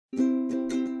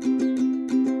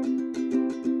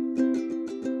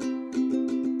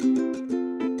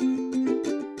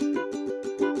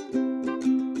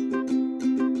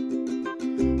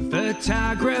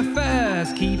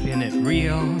Photographers keeping it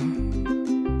real.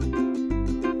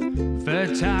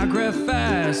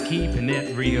 Photographers keeping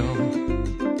it real.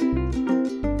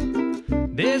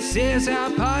 This is our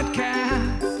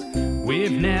podcast.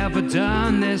 We've never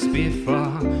done this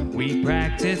before. We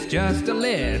practice just a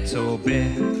little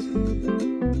bit.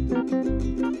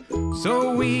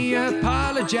 So we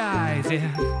apologize if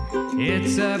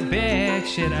it's a bit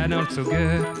shit. I know it's so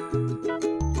good.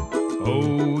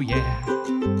 Oh yeah.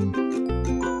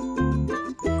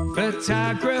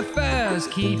 Photographers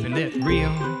keeping it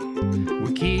real.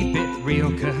 We keep it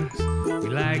real cause we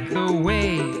like the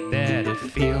way that it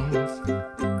feels.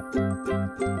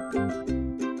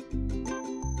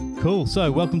 Cool.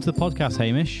 So welcome to the podcast,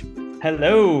 Hamish.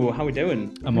 Hello, how are we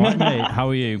doing? I'm all right, mate. How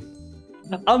are you?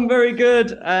 I'm very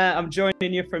good. I'm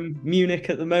joining you from Munich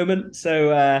at the moment.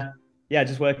 So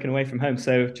just working away from home.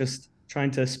 So just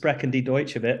trying to sprechen die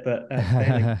Deutsch a bit, but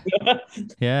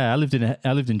Yeah, I lived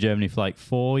in Germany for like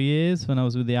 4 years when I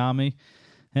was with the army.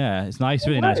 Yeah, it's nice,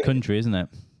 really nice country, isn't it?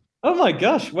 Oh my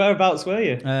gosh, whereabouts were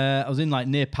you? I was in like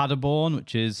near Paderborn,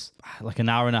 which is like an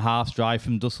hour and a half drive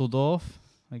from Dusseldorf.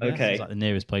 I guess. Okay. It's like the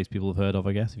nearest place people have heard of,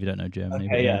 I guess, if you don't know Germany.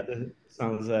 Okay, yeah,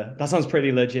 that sounds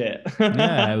pretty legit.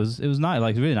 Yeah, it was nice,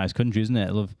 like a really nice country, isn't it?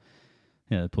 I love,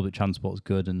 the public transport's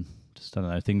good and just, I don't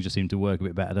know, things just seem to work a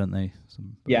bit better, don't they?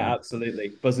 Yeah,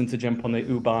 absolutely. Buzzing to jump on the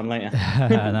U-Bahn later.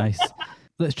 Nice.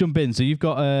 Let's jump in. So you've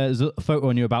got there's a photo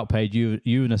on your About page, you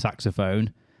and a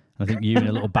saxophone. I think you in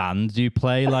a little band. Do you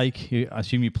play I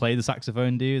assume you play the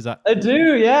saxophone, do you? Is that? I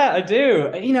do, yeah, I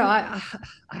do.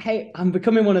 I'm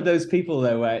becoming one of those people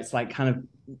though, where it's like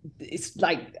it's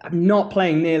like I'm not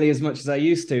playing nearly as much as I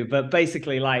used to, but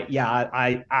basically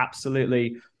I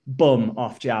absolutely bum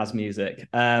off jazz music.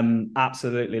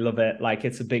 Absolutely love it. Like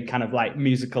it's a big kind of like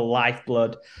musical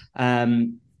lifeblood.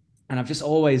 And I've just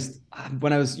always,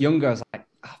 when I was younger, I was like,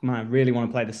 oh, man, I really want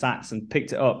to play the sax, and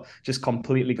picked it up, just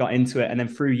completely got into it. And then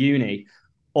through uni,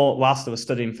 or whilst I was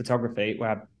studying photography,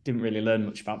 where I didn't really learn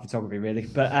much about photography really,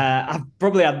 but I've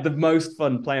probably had the most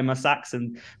fun playing my sax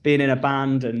and being in a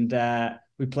band. And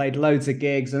we played loads of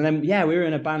gigs. And then, we were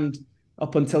in a band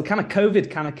up until kind of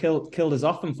COVID kind of killed us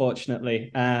off,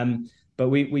 unfortunately. But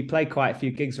we played quite a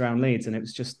few gigs around Leeds, and it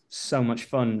was just so much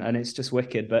fun, and it's just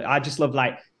wicked. But I just love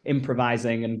like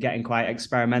improvising and getting quite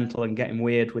experimental and getting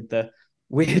weird with the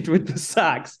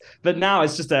sax. But now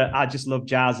it's just I just love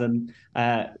jazz, and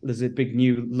there's a big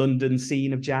new London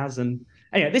scene of jazz. And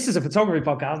anyway, this is a photography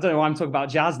podcast. I don't know why I'm talking about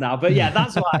jazz now, but yeah,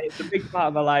 that's why it's a big part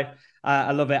of my life.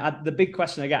 I love it. The big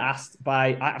question I get asked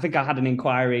I think I had an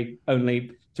inquiry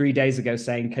only 3 days ago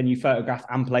saying, can you photograph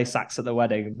and play sax at the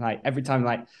wedding? Like every time,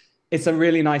 like, it's a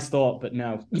really nice thought, but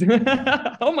no.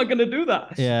 How am I going to do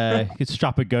that? Yeah, you could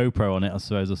strap a GoPro on it, I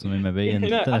suppose, or something maybe. And I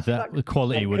don't know if that the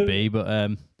quality would be, but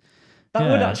that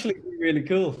would actually be really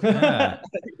cool. Yeah.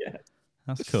 Yeah.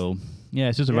 That's cool. Yeah,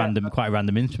 it's just quite a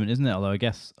random instrument, isn't it? Although I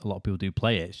guess a lot of people do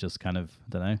play it. It's just kind of, I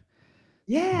don't know.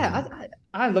 Yeah,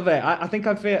 I love it. I think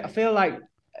I feel like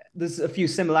there's a few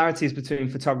similarities between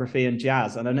photography and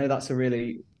jazz, and I know that's a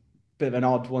really bit of an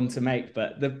odd one to make,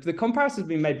 but the comparison's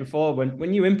been made before.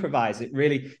 When you improvise,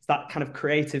 it's that kind of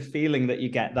creative feeling that you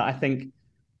get that I think,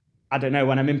 I don't know,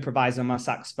 when I'm improvising on my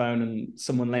saxophone and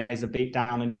someone lays a beat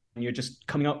down and you're just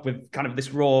coming up with kind of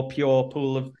this raw, pure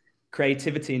pool of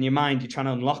creativity in your mind, you're trying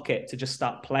to unlock it to just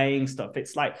start playing stuff.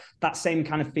 It's like that same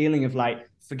kind of feeling of like,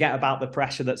 forget about the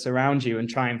pressure that's around you and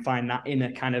try and find that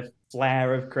inner kind of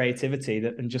flare of creativity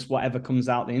and just whatever comes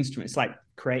out the instrument. It's like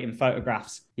creating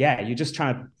photographs. Yeah, you're just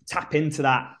trying to tap into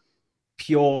that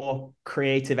pure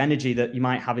creative energy that you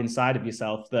might have inside of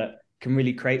yourself that can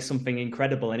really create something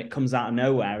incredible, and it comes out of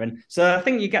nowhere. And so I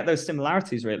think you get those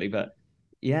similarities really, but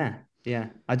yeah,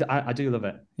 I do love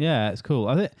it. Yeah, it's cool.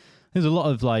 I think there's a lot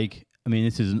of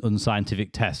this is an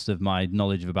unscientific test of my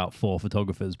knowledge of about 4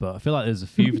 photographers, but I feel like there's a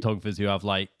few photographers who have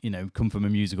come from a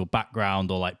musical background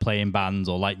or like playing bands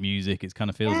or like music. It kind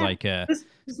of feels like there's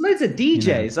loads of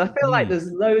DJs. I feel like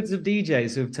there's loads of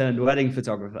DJs who've turned wedding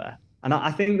photographer, and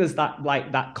I think there's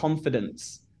that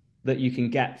confidence that you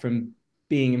can get from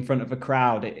being in front of a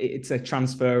crowd. It's a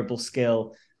transferable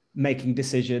skill, making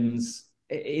decisions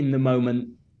in the moment.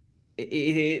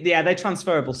 They're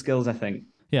transferable skills, I think.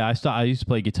 Yeah, I used to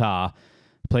play guitar,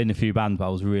 played in a few bands, but I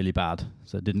was really bad,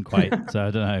 so it didn't quite. So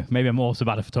I don't know. Maybe I'm also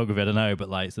bad at photography. I don't know, but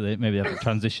maybe they've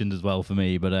transitioned as well for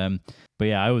me. But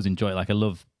yeah, I always enjoy it. Like I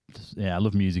love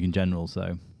music in general. So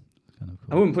kind of cool.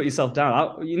 I wouldn't put yourself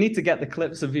down. You need to get the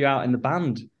clips of you out in the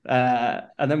band,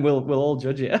 and then we'll all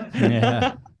judge you.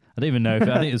 Yeah. I don't even know I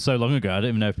think it was so long ago. I don't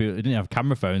even know if people didn't have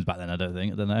camera phones back then. I don't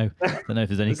know if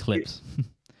there's any clips.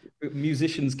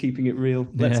 Musicians keeping it real.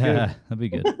 Let's go. That'd be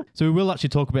good. So we will actually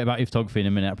talk a bit about your photography in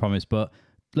a minute, I promise. But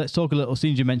let's talk a little.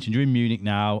 Since you mentioned you're in Munich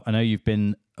now, I know you've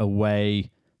been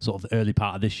away sort of the early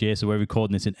part of this year. So we're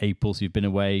recording this in April, so you've been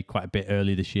away quite a bit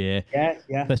early this year.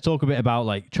 Yeah. Let's talk a bit about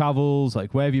like travels,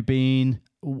 like where have you been?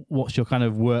 What's your kind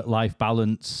of work-life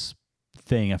balance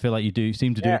thing? I feel like you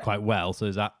seem to do it quite well. So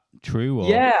is that true? Or?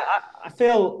 Yeah, I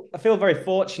feel very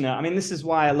fortunate. I mean, this is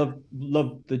why I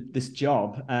love this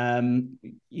job.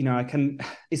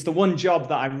 It's the one job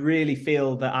that I really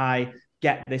feel that I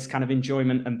get this kind of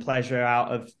enjoyment and pleasure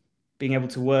out of being able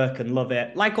to work and love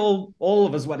it. Like all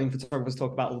of us wedding photographers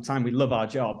talk about all the time, we love our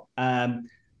job.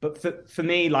 But for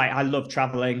me, like I love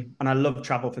traveling and I love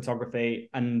travel photography,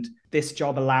 and this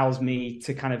job allows me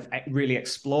to kind of really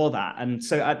explore that. And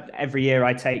so every year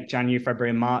I take January, February,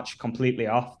 and March completely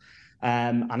off.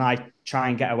 And I try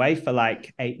and get away for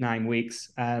like 8-9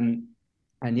 weeks. And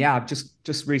yeah, I've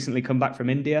just recently come back from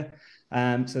India. So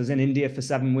I was in India for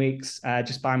 7 weeks,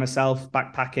 just by myself,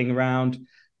 backpacking around.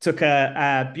 Took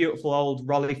a beautiful old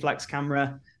Rolleiflex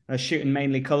camera, shooting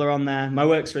mainly color on there. My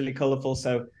work's really colorful,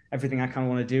 so everything I kind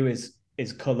of want to do is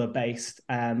color based.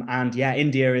 And yeah,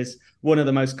 India is one of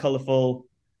the most colorful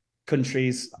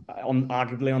countries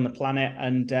arguably on the planet,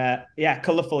 and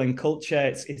colorful in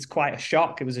culture. It's quite a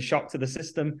shock. It was a shock to the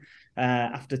system.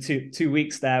 After two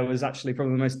weeks there was actually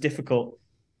probably the most difficult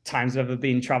times I've ever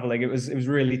been traveling. It was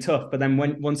really tough. But then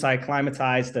once I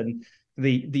acclimatized and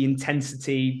the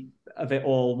intensity of it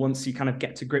all, once you kind of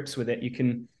get to grips with it, you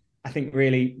can, I think,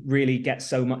 really, really get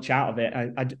so much out of it.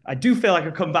 I do feel like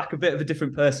I've come back a bit of a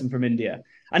different person from India.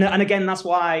 And again, that's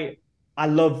why I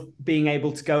love being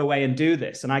able to go away and do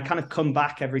this. And I kind of come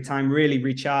back every time really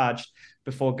recharged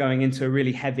before going into a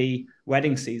really heavy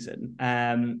wedding season.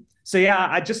 So yeah,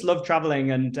 I just love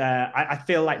traveling. And I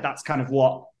feel like that's kind of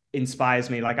what inspires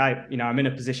me. Like I'm in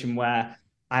a position where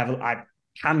I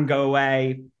can go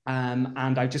away,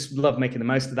 and I just love making the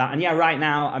most of that. And yeah, right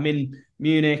now I'm in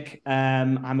Munich.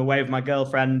 I'm away with my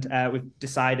girlfriend. We've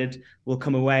decided we'll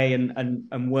come away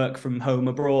and work from home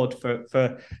abroad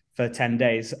for 10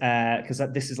 days, because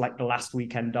this is like the last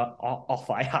weekend off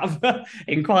I have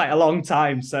in quite a long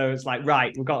time. So it's like,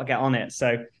 right, we've got to get on it.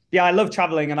 So yeah, I love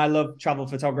traveling and I love travel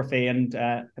photography, and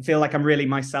I feel like I'm really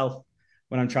myself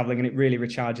when I'm traveling, and it really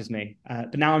recharges me.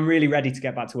 But now I'm really ready to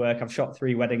get back to work. I've shot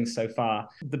 3 weddings so far.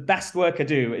 The best work I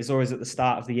do is always at the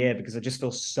start of the year, because I just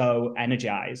feel so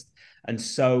energized and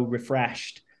so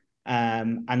refreshed,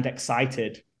 and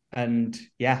excited. And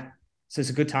yeah, so it's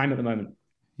a good time at the moment.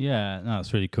 Yeah, no,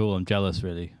 it's really cool. I'm jealous,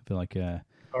 really. I feel like,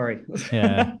 Sorry.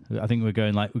 yeah, I think we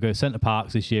go Centre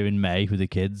Parks this year in May with the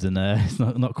kids, and it's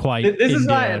not quite. This is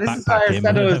why I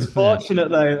said I was fortunate,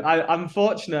 though. I'm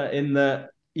fortunate in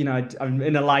that, I'm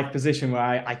in a life position where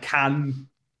I can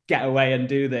get away and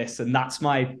do this, and that's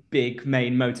my big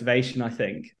main motivation, I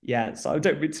think. Yeah, so I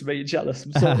don't mean to make you jealous.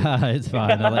 I'm sorry. It's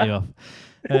fine. I'll let you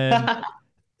off.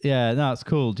 Yeah, no, it's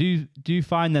cool. Do you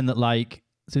find then that, like,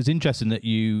 so it's interesting that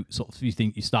you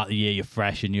think you start the year, you're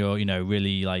fresh and you're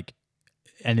really like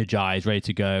energized, ready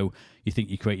to go. You think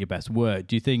you create your best work.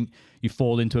 Do you think you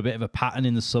fall into a bit of a pattern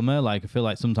in the summer? Like, I feel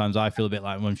like sometimes I feel a bit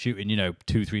like when I'm shooting,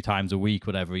 2-3 times a week,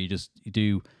 whatever, you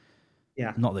do.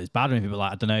 Yeah. Not that it's bad or anything, but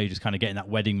like, I don't know, you just kind of get in that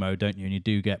wedding mode, don't you? And you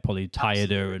do get probably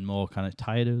tireder and more kind of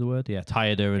tireder, the word? Yeah,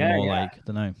 tireder and more like, I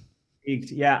don't know.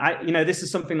 Yeah, this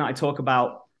is something that I talk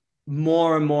about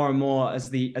more and more and more as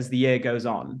the year goes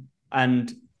on.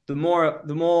 And the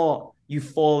more you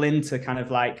fall into kind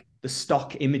of like the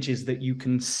stock images that you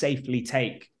can safely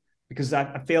take, because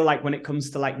I feel like when it comes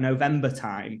to like November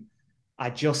time, I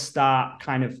just start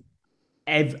kind of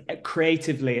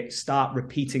creatively start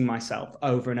repeating myself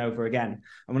over and over again.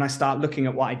 And when I start looking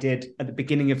at what I did at the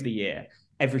beginning of the year,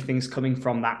 everything's coming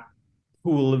from that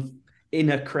pool of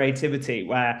inner creativity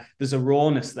where there's a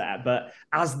rawness there. But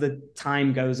as the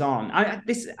time goes on, I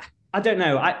don't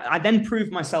know. I then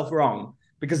prove myself wrong,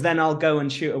 because then I'll go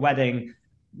and shoot a wedding,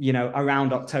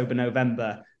 around October,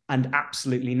 November, and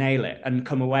absolutely nail it and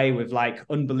come away with like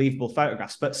unbelievable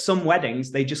photographs. But some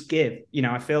weddings, they just give.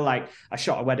 I feel like I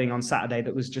shot a wedding on Saturday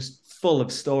that was just full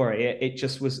of story. It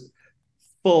just was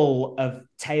full of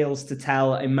tales to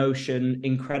tell, emotion,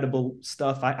 incredible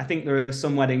stuff. I think there are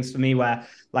some weddings for me where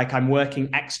like I'm working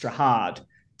extra hard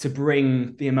to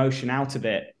bring the emotion out of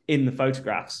it in the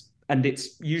photographs. And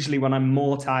it's usually when I'm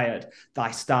more tired that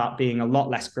I start being a lot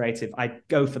less creative. I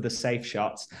go for the safe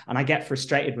shots and I get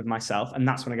frustrated with myself. And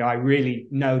that's when I go, I really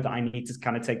know that I need to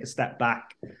kind of take a step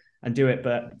back and do it.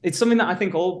 But it's something that I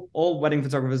think all wedding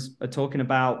photographers are talking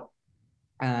about.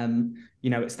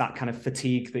 It's that kind of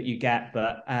fatigue that you get.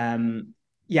 But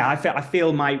yeah, I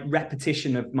feel my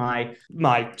repetition of my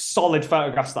solid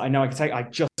photographs that I know I can take, I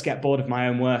just get bored of my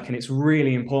own work. And it's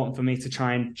really important for me to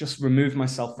try and just remove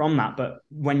myself from that. But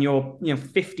when you're,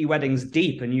 50 weddings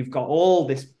deep and you've got all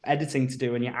this editing to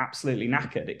do and you're absolutely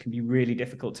knackered, it can be really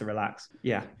difficult to relax.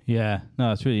 Yeah. Yeah,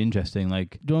 no, it's really interesting.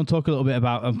 Like, do you want to talk a little bit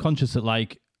about, I'm conscious that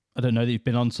like, I don't know that you've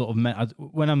been on sort of,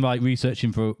 when I'm like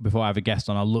researching before I have a guest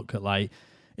on, I'll look at like,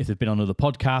 if they've been on other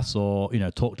podcasts or,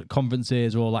 talked at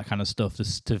conferences or all that kind of stuff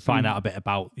just to find out a bit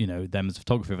about, them as a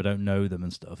photographer if I don't know them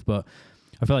and stuff. But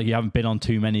I feel like you haven't been on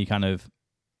too many kind of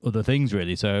other things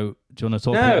really. So do you want to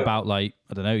talk a bit about like,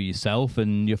 I don't know, yourself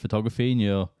and your photography and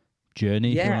your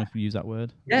journey, if you want to use that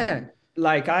word? Yeah.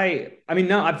 Like I've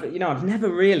never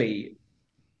really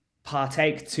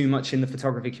partake too much in the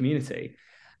photography community.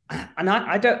 And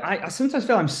I sometimes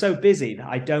feel I'm so busy that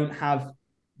I don't have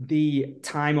the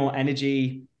time or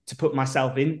energy to put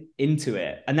myself into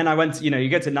it. And then I went to, you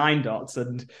go to Nine Dots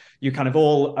and you're kind of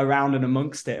all around and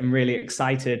amongst it and really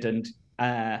excited. And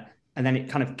then it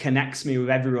kind of connects me with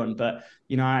everyone. But,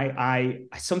 I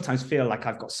sometimes feel like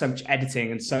I've got so much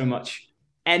editing and so much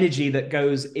energy that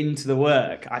goes into the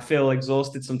work. I feel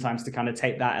exhausted sometimes to kind of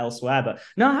take that elsewhere. But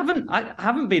no, I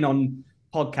haven't been on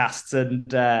podcasts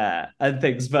and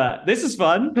things, but this is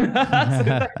fun. So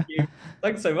thank you.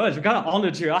 Thanks so much. I'm kind of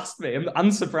honored you asked me. I'm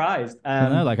surprised. I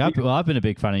know, like I've been a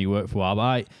big fan of your work for a while,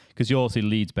 but because you're also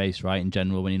Leeds based, right? In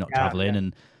general, when you're not traveling,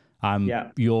 and I'm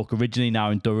York originally, now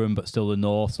in Durham, but still the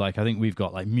north. So, like I think we've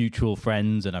got like mutual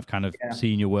friends, and I've kind of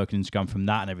seen your work on Instagram from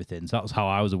that and everything. So that was how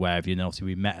I was aware of you. And obviously,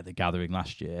 we met at the gathering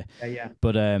last year.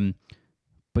 But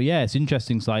yeah, it's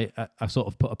interesting. So I sort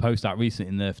of put a post out recently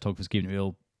in the Photographers Keeping It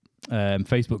Real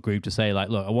Facebook group to say like,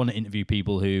 look, I want to interview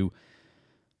people who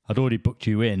I'd already booked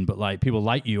you in, but like people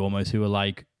like you almost who are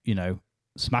like,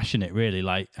 smashing it really,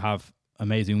 like have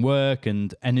amazing work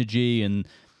and energy and,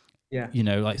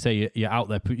 like say you're out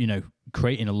there,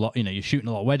 creating a lot, you're shooting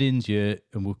a lot of weddings, and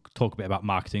we'll talk a bit about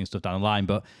marketing and stuff down the line,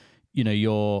 but,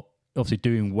 you're obviously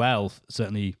doing well,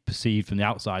 certainly perceived from the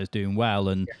outside as doing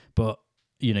well. But,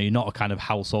 you're not a kind of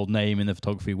household name in the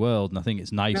photography world. And I think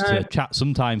it's nice to chat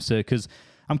sometimes because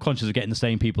I'm conscious of getting the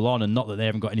same people on, and not that they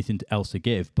haven't got anything else to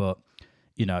give, but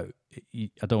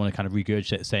I don't want to kind of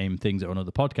regurgitate the same things that are on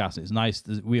other podcasts. It's nice.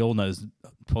 We all know there's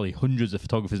probably hundreds of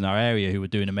photographers in our area who are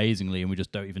doing amazingly, and we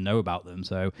just don't even know about them.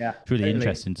 So it's really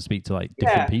interesting to speak to like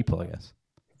different people, I guess.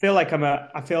 I feel like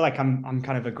I'm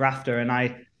kind of a grafter, and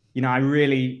I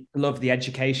really love the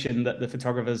education that the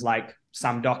photographers like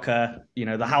Sam Docker,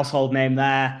 the household name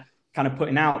there, kind of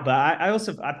putting out. But I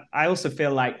also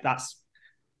feel like that's,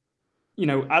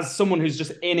 as someone who's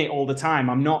just in it all the time,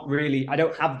 I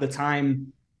don't have the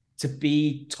time to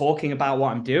be talking about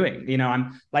what I'm doing.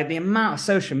 I'm like the amount of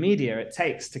social media it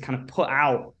takes to kind of put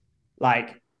out,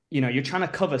 like, you're trying to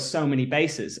cover so many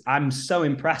bases. I'm so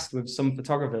impressed with some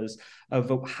photographers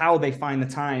of how they find the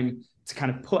time to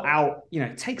kind of put out,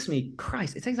 it takes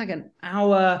like an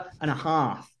hour and a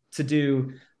half to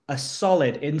do a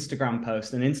solid Instagram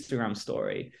post, an Instagram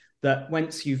story, that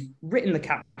once you've written the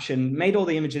caption, made all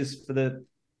the images for the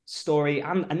story,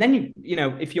 and then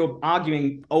if you're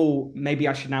arguing, oh, maybe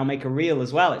I should now make a reel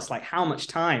as well, it's like, how much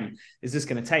time is this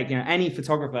going to take? Any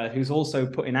photographer who's also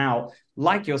putting out,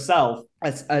 like yourself,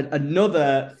 as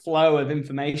another flow of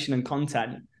information and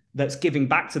content that's giving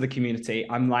back to the community,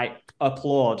 I'm like,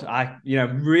 applaud. I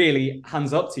really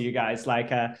hands up to you guys. Like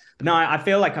but no, I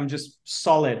feel like I'm just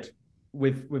solid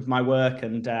with my work,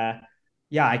 and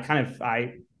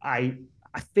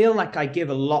I feel like I give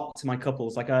a lot to my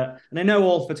couples. And I know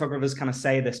all photographers kind of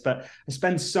say this, but I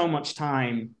spend so much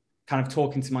time kind of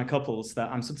talking to my couples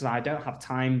that I don't have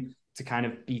time to kind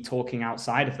of be talking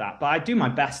outside of that. But I do my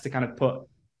best to kind of put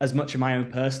as much of my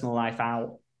own personal life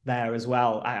out there as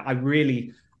well.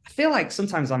 I feel like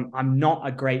sometimes I'm not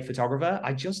a great photographer.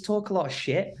 I just talk a lot of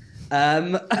shit.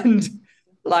 And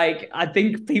like, I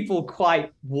think people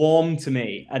quite warm to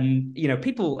me, and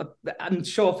people, I'm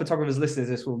sure photographers listening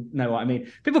to this will know what I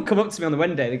mean. People come up to me on the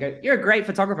wedding day, they go, "You're a great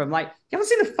photographer." I'm like, "You haven't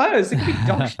seen the photos? It could be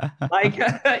dog shit."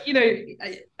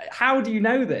 Like, how do you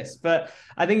know this? But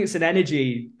I think it's an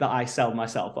energy that I sell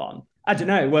myself on. I don't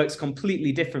know, it works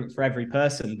completely different for every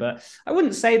person, but I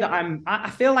wouldn't say that I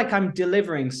feel like I'm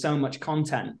delivering so much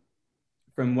content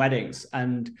from weddings,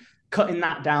 and cutting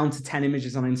that down to 10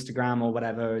 images on Instagram or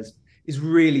whatever is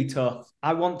really tough.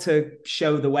 I want to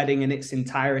show the wedding in its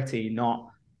entirety, not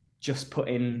just put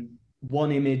in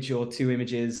one image or two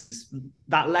images.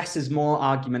 That less is more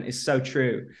argument is so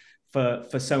true for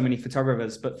so many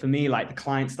photographers. But for me, like the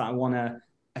clients that I want to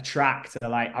attract are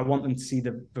like, I want them to see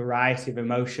the variety of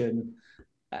emotion,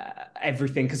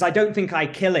 everything. Because I don't think I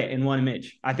kill it in one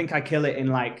image. I think I kill it in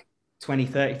like 20,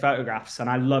 30 photographs, and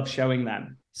I love showing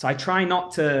them. So I try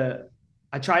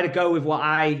to go with what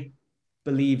I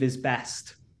believe is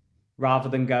best rather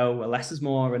than go, well, less is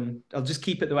more, and I'll just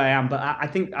keep it the way I am. But I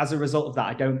think as a result of that,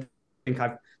 I don't think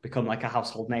I've become like a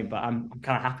household name, but I'm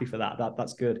kind of happy for that.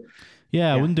 That's good.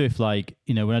 Yeah, I wonder if, like,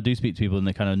 you know, when I do speak to people and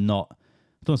they're kind of not,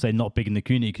 I don't want to say not big in the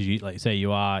community, because you, like, say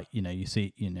you are, you know, you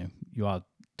see, you know, you are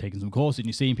taking some courses and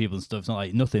you're seeing people and stuff. It's not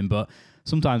like nothing, but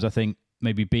sometimes I think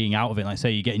maybe being out of it, like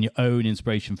say you're getting your own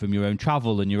inspiration from your own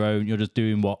travel and you're just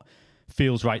doing what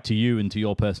feels right to you and to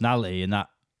your personality, and that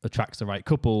attracts the right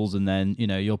couples, and then, you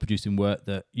know, you're producing work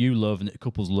that you love and that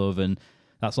couples love, and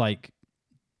that's like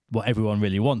what everyone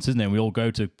really wants, isn't it? And we all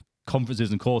go to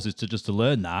conferences and courses to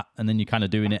learn that, and then you're kind of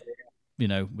doing it, you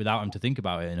know, without having to think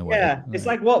about it in a way. Yeah, it's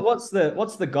like what's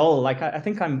the goal? Like I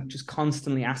think I'm just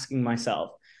constantly asking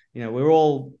myself, you know, we're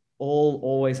all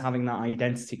always having that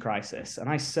identity crisis, and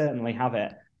I certainly have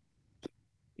it,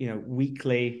 you know,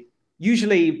 weekly.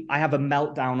 Usually I have a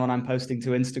meltdown when I'm posting to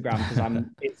Instagram because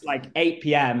it's like 8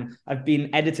 p.m. I've been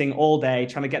editing all day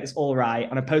trying to get this all right,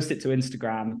 and I post it to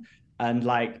Instagram, and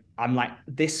like I'm like,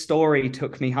 this story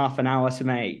took me half an hour to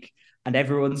make, and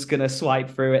everyone's gonna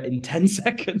swipe through it in 10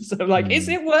 seconds. I'm like, is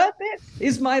it worth it?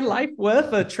 Is my life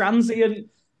worth a transient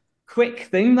quick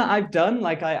thing that I've done?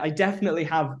 Like I definitely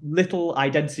have little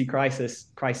identity crises.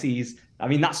 I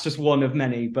mean, that's just one of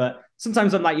many, but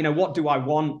sometimes I'm like, you know, what do I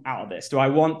want out of this? Do I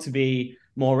want to be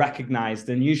more recognized?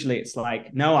 And usually it's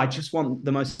like, no, I just want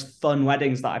the most fun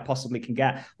weddings that I possibly can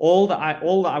get. All that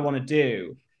I want to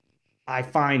do, I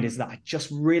find, is that I just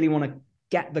really want to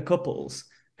get the couples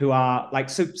who are like,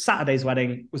 so Saturday's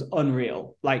wedding was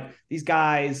unreal. Like these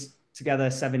guys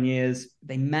together 7 years,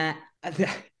 they met.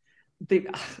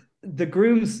 The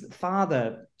groom's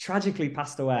father tragically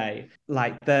passed away.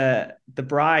 Like the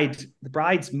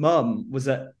bride's mum was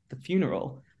at the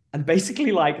funeral, and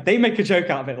basically like they make a joke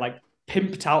out of it, like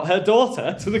pimped out her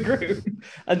daughter to the groom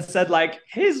and said like,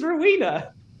 here's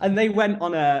Rowena. And they went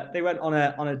on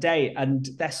a date, and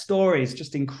their story is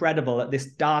just incredible. At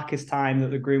this darkest time that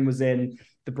the groom was in,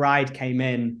 the bride came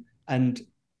in, and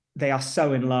they are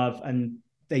so in love, and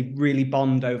they really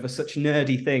bond over such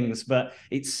nerdy things, but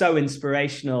it's so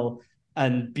inspirational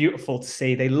and beautiful to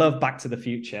see. They love Back to the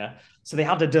Future. So they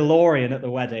had a DeLorean at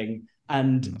the wedding,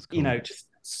 and cool. You know, just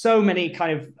so many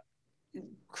kind of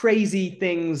crazy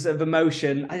things of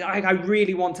emotion. I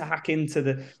really want to hack into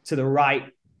the right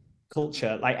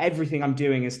culture. Like everything I'm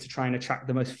doing is to try and attract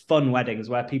the most fun weddings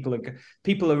where people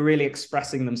are really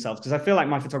expressing themselves, because I feel like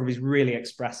my photography is really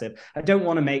expressive. I don't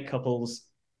want to make couples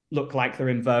look like they're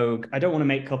in vogue. I don't want to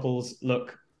make couples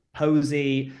look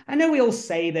posy. I know we all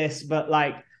say this, but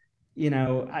like, you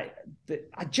know,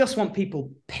 I just want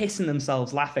people pissing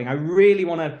themselves laughing. I really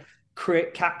want to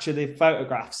capture the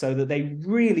photographs so that they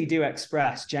really do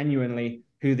express genuinely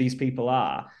who these people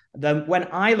are. Then when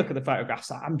I look at the photographs,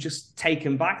 I'm just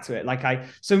taken back to it. Like I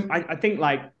think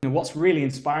like, you know, what's really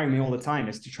inspiring me all the time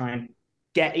is to try and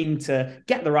get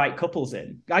the right couples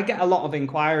in. I get a lot of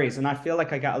inquiries, and I feel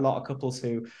like I get a lot of couples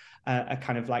who are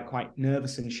kind of like quite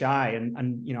nervous and shy,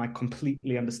 and you know, I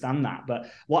completely understand that. But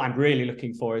what I'm really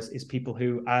looking for is people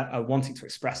who are wanting to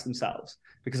express themselves,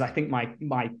 because I think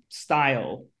my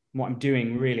style, what I'm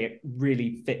doing,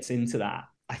 really fits into that,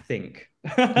 I think.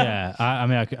 Yeah, I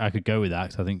mean, I could go with that,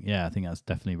 because I think that's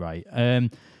definitely right.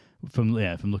 From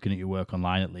looking at your work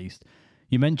online, at least.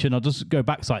 You mentioned, I'll just go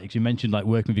back slightly, because you mentioned like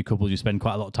working with your couples, you spend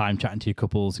quite a lot of time chatting to your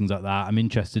couples, things like that. I'm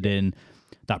interested in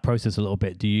that process a little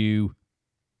bit. Do you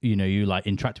like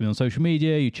interact with them on social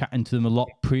media? You chatting to them a lot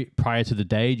prior to the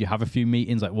day? Do you have a few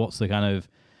meetings? Like, what's the kind of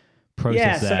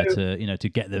process to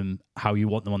get them how you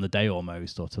want them on the day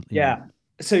almost? Or to, know?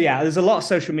 So there's a lot of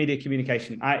social media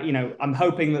communication. I'm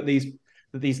hoping that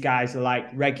these guys are like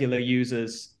regular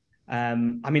users. I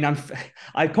mean,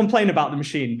 I complain about the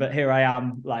machine, but here I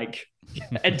am, like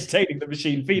entertaining the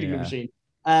machine, feeding the machine.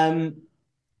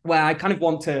 Where I kind of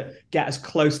want to get as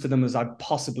close to them as I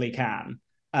possibly can,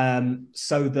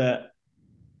 so that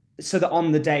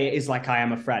on the day it is like I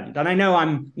am a friend. And I know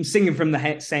I'm singing from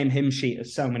the same hymn sheet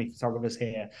as so many photographers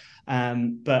here,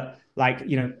 but like,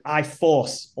 you know, I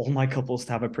force all my couples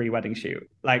to have a pre-wedding shoot.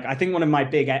 Like, I think one of my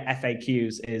big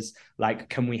FAQs is like,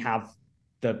 can we have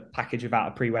the package without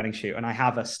a pre-wedding shoot? And I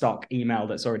have a stock email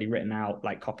that's already written out,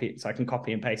 like so I can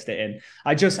copy and paste it in.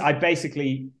 I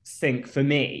basically think, for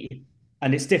me,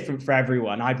 and it's different for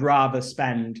everyone, I'd rather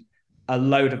spend a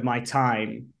load of my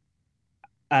time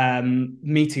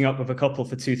meeting up with a couple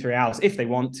for 2-3 hours if they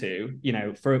want to, you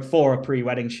know, for a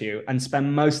pre-wedding shoot, and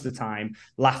spend most of the time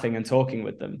laughing and talking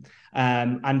with them.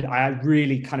 And I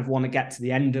really kind of want to get to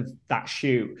the end of that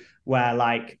shoot where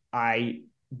like I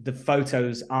the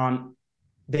photos aren't,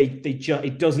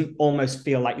 it doesn't almost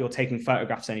feel like you're taking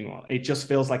photographs anymore. It just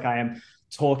feels like I am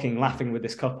talking, laughing with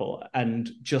this couple and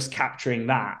just capturing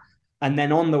that. And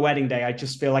then on the wedding day, I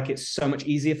just feel like it's so much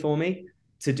easier for me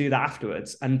to do that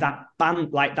afterwards. And that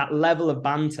like that level of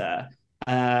banter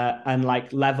and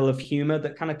like level of humor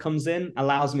that kind of comes in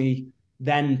allows me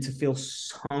then to feel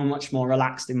so much more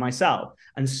relaxed in myself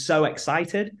and so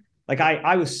excited. Like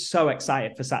I was so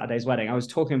excited for Saturday's wedding. I was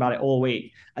talking about it all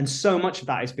week. And so much of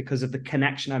that is because of the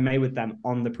connection I made with them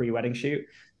on the pre-wedding shoot.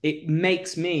 It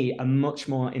makes me a much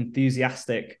more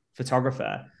enthusiastic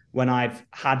photographer when I've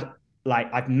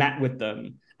met with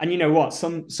them. And you know what?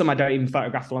 Some I don't even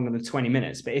photograph for longer than 20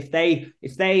 minutes. But if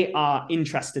they are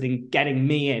interested in getting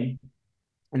me in,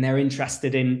 and they're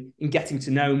interested in getting to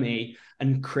know me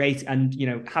and create and, you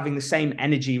know, having the same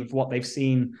energy with what they've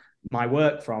seen my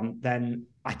work from, then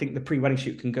I think the pre-wedding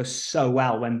shoot can go so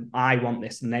well when I want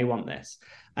this and they want this,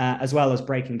 as well as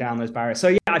breaking down those barriers. So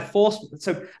yeah,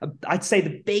 I'd say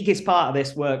the biggest part of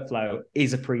this workflow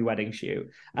is a pre-wedding shoot.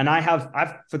 And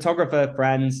I've photographer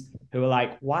friends who are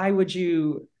like, why would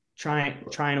you try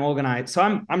and organize? So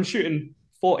I'm shooting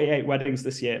 48 weddings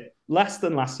this year, less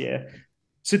than last year.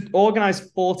 To organize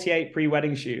 48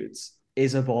 pre-wedding shoots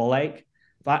is a ball ache,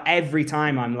 but every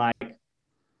time I'm like,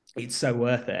 it's so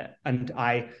worth it. And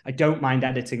I don't mind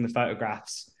editing the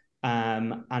photographs.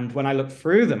 And when I look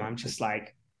through them, I'm just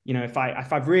like, you know, if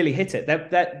I've really hit it,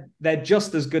 they're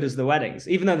just as good as the weddings,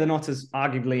 even though they're not as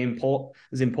arguably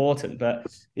important. But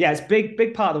yeah, it's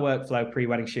big part of the workflow,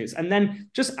 pre-wedding shoots. And then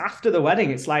just after the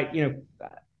wedding, it's like, you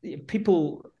know,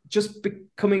 people just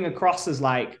coming across as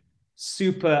like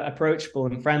super approachable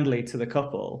and friendly to the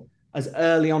couple as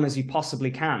early on as you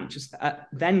possibly can. Just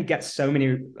then get so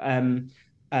many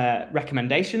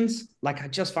recommendations. Like I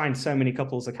just find so many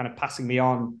couples are kind of passing me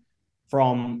on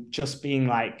from just being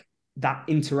like, that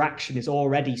interaction is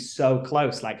already so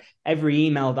close. Like every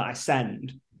email that I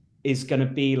send is going to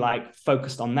be like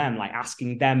focused on them, like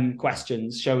asking them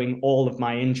questions, showing all of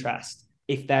my interest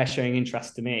if they're showing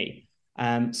interest to me.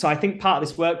 So I think part of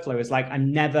this workflow is like,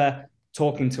 I'm never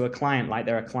talking to a client like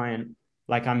they're a client.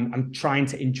 Like I'm trying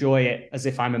to enjoy it as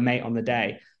if I'm a mate on the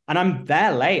day. And I'm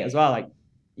there late as well. Like,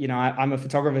 you know, I'm a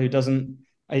photographer who doesn't,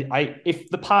 if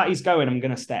the party's going, I'm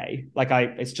going to stay. Like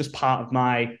it's just part of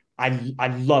my, I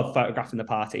love photographing the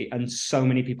party, and so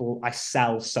many people, I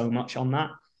sell so much on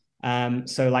that.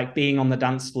 So like being on the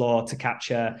dance floor to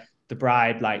capture the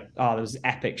bride, like, oh, there was an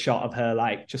epic shot of her,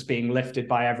 like just being lifted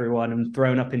by everyone and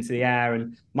thrown up into the air.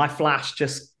 And my flash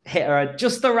just hit her at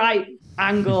just the right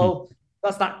angle.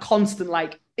 That's that constant,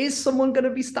 like, is someone going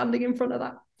to be standing in front of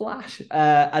that flash?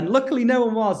 And luckily no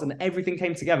one was, and everything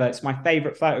came together. It's my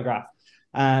favorite photograph.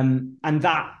 And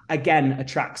that again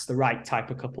attracts the right type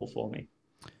of couple for me.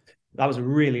 That was a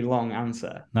really long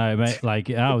answer. No, mate, like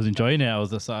I was enjoying it. I was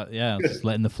just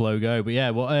letting the flow go. But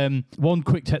yeah, well, one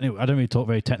quick technical. I don't really talk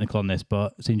very technical on this,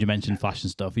 but since you mentioned flash and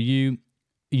stuff, are you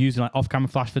using like off-camera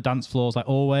flash for dance floors like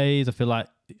always? I feel like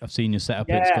I've seen your setup.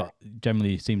 Yeah. It's got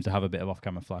generally seems to have a bit of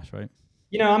off-camera flash, right?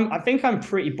 You know, I think I'm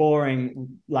pretty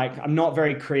boring. Like I'm not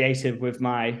very creative with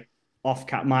my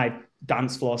my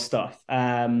dance floor stuff.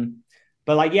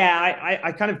 But like, yeah,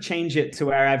 I kind of change it to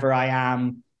wherever I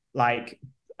am. Like.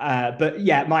 But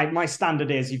yeah, my standard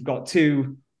is you've got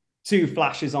two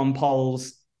flashes on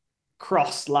poles,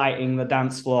 cross lighting the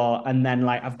dance floor, and then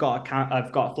like I've got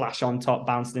a flash on top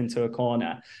bounced into a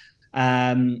corner.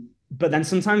 But then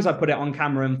sometimes I put it on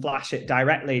camera and flash it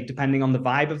directly, depending on the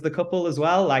vibe of the couple as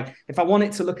well. Like if I want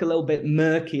it to look a little bit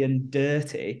murky and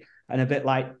dirty and a bit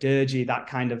like dirgy, that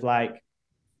kind of like,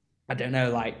 I don't know,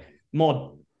 like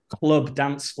more club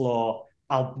dance floor,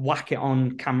 I'll whack it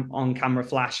on camera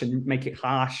flash and make it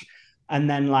harsh. And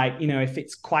then like, you know, if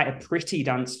it's quite a pretty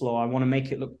dance floor, I want to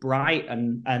make it look bright.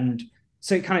 And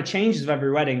so it kind of changes with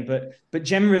every wedding. But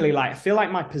generally, like, I feel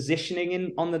like my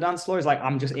positioning on the dance floor is like,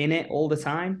 I'm just in it all the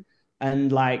time.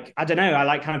 And like, I don't know, I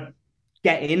like kind of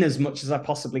get in as much as I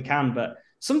possibly can. But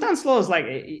some dance floors, like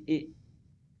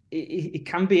it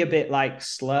can be a bit like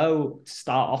slow to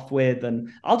start off with. And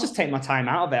I'll just take my time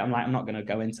out of it. I'm like, I'm not going to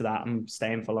go into that. I'm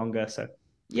staying for longer. So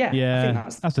yeah, I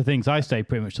think that's the thing. So I stay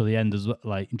pretty much till the end as well,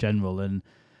 like in general. And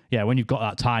yeah, when you've got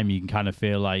that time, you can kind of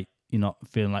feel like you're not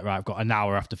feeling like, right, I've got an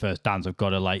hour after first dance. I've got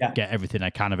to get everything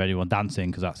I can of anyone dancing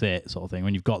because that's it, sort of thing.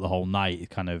 When you've got the whole night, it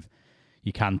kind of,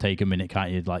 you can take a minute,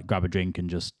 can't you? Like grab a drink and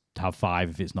just have 5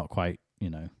 if it's not quite, you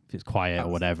know, if it's quiet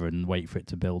or whatever, and wait for it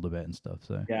to build a bit and stuff.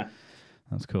 So yeah,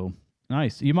 that's cool.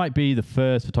 Nice. You might be the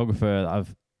first photographer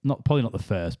that probably not the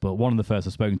first, but one of the first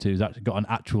I've spoken to who's actually got an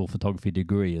actual photography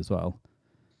degree as well.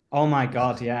 Oh my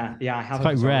God, yeah, yeah. I have It's a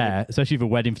quite photography. rare, especially for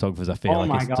wedding photographers. I feel Oh like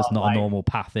my it's just God, not a like normal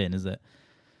path in, is it?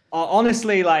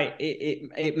 honestly, like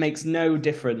it makes no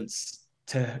difference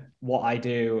to what I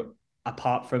do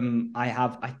apart from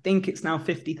I think it's now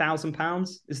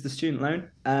 £50,000 is the student loan.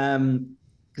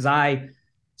 Because I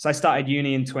started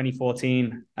uni in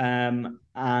 2014,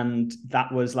 and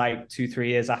that was like 2-3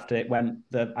 years after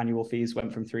the annual fees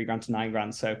went from 3 grand to 9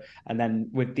 grand. So, and then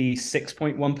with the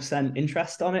 6.1%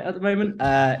 interest on it at the moment,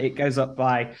 it goes up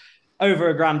by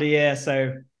over £1,000 a year.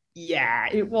 So yeah,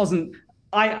 it wasn't.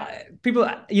 People,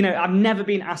 I've never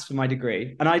been asked for my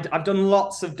degree, and I've done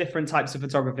lots of different types of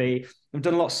photography. I've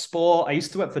done a lot of sport. I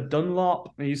used to work for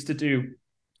Dunlop. I used to do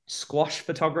squash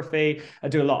photography. I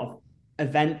do a lot of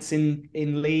events in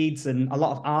Leeds and a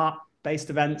lot of art based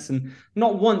events. And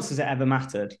not once has it ever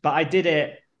mattered, but I did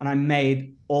it and I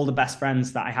made all the best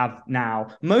friends that I have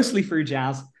now, mostly through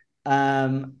jazz.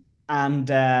 Um, and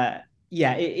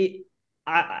yeah,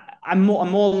 I'm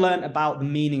more learned about the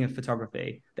meaning of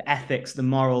photography, the ethics, the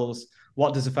morals.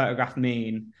 What does a photograph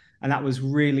mean? And that was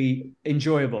really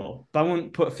enjoyable. But I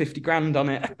wouldn't put 50 grand on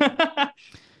it.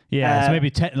 Yeah, so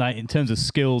maybe like in terms of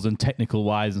skills and technical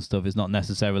wise and stuff, it's not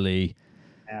necessarily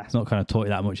Yeah. it's not kind of taught you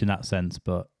that much in that sense.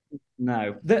 But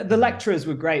No, the lecturers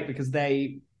were great because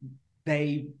they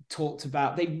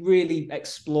really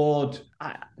explored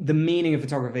the meaning of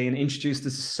photography and introduced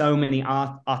us to so many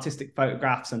artistic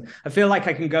photographs. And I feel like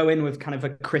I can go in with kind of a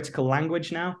critical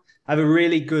language now. I have a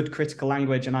really good critical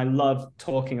language, and I love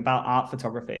talking about art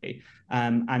photography,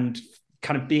 and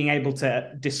kind of being able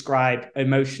to describe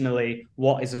emotionally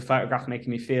what is a photograph making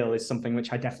me feel is something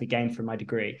which I definitely gained from my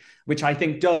degree, which I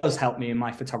think does help me in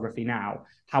my photography now.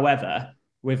 However,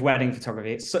 with wedding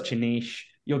photography, it's such a niche.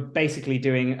 You're basically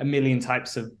doing a million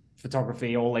types of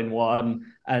photography all in one.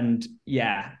 And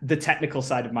yeah, the technical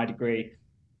side of my degree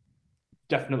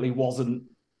definitely wasn't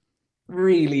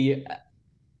really,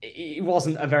 it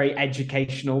wasn't a very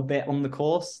educational bit on the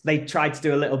course. They tried to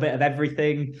do a little bit of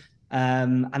everything.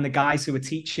 And the guys who were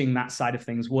teaching that side of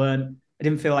things I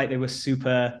didn't feel like they were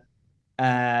super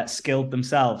skilled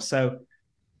themselves. So,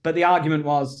 but the argument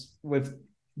was with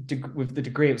the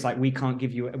degree, it was like, we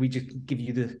just give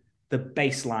you the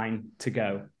baseline to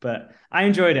go. But I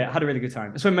enjoyed it. I had a really good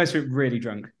time. I spent most of it really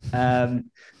drunk. And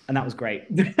that was great.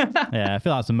 yeah, I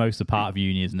feel that's the most part of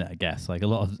uni, isn't it? I guess like a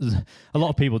lot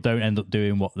of people don't end up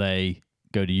doing what they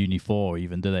go to uni for,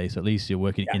 even, do they? So at least you're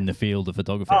working in the field of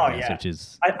photography, I guess, which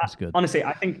is that's good. Honestly,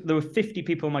 I think there were 50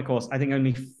 people in my course. I think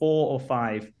only 4 or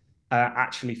 5 are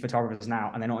actually photographers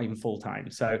now, and they're not even full time.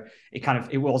 So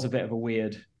it was a bit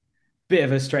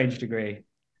of a strange degree,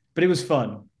 but it was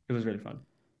fun. It was really fun.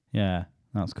 Yeah,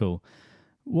 that's cool.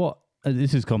 What?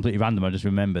 This is completely random. I just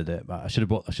remembered it. But I should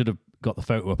have got the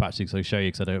photo up actually, so I can show you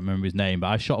because I don't remember his name. But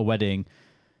I shot a wedding.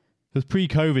 It was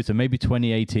pre-COVID, so maybe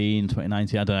 2018,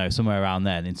 2019, I don't know, somewhere around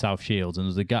then in South Shields. And there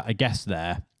was a guest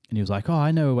there, and he was like, "Oh,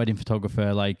 I know a wedding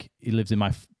photographer. Like, he lives in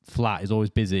my flat. He's always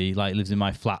busy. Like, lives in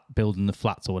my flat, building the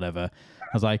flats or whatever."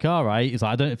 I was like, "All right." He's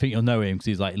like, "I don't think you'll know him because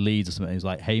he's like Leeds or something." He's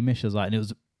like, "Hamish." I was like, and it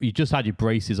was you just had your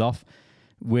braces off.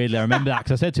 Weirdly, I remember that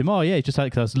because I said to him, "Oh yeah," he just had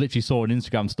because I literally saw an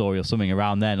Instagram story or something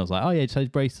around then. I was like, "Oh yeah, he just had his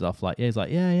braces off." Like, yeah, he's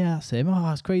like, "Yeah, yeah, that's him."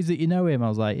 "Oh, it's crazy that you know him." I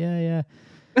was like, "Yeah, yeah."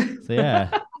 So yeah,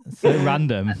 so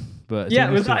random, but Yeah,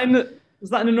 was that in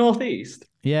the northeast?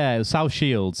 Yeah, it was South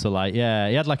Shields. So like, yeah,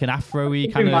 he had like an afro-y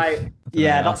kind of.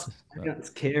 Yeah, that's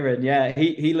Kieran. Yeah,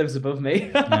 he lives above me.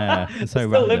 Yeah, it's so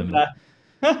still random. live there.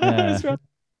 Yeah,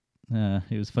 yeah,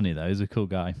 he was funny though. He was a cool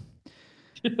guy.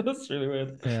 That's really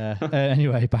weird. Yeah.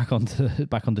 Anyway, back on the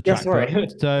track. Yeah, sorry.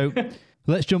 So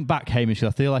let's jump back, Hamish.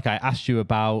 I feel like I asked you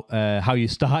about how you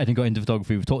started and got into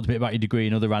photography. We've talked a bit about your degree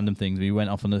and other random things. We went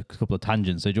off on a couple of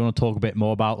tangents. So do you want to talk a bit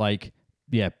more about like,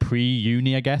 yeah,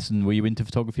 pre-uni, I guess, and were you into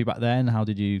photography back then? How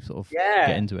did you sort of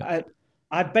get into it?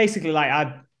 I basically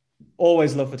I've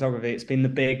always loved photography. It's been the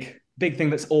big thing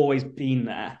that's always been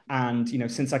there. And,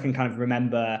 since I can kind of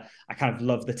remember, I kind of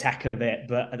love the tech of it,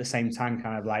 but at the same time,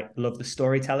 kind of like love the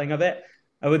storytelling of it.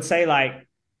 I would say like,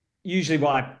 usually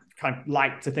what I kind of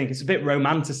like to think, it's a bit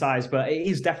romanticized, but it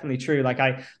is definitely true. Like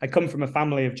I come from a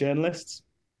family of journalists.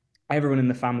 Everyone in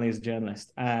the family is a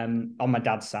journalist, on my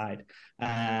dad's side.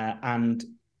 And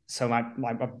so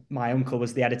my uncle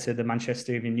was the editor of the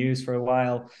Manchester Evening News for a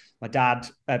while.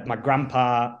 My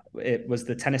grandpa, it was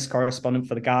the tennis correspondent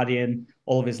for the Guardian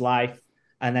all of his life,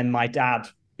 and then my dad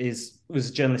was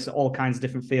a journalist in all kinds of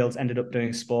different fields. Ended up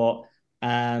doing sport,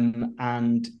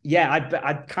 and yeah,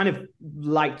 I kind of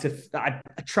I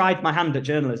tried my hand at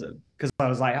journalism because I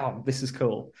was like, oh, this is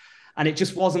cool, and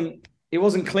it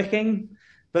wasn't clicking.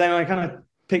 But then when I kind of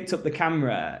picked up the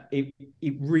camera, it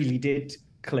really did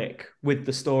click with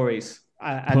the stories.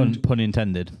 And Pun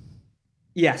intended.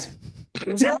 yes.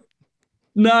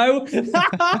 No.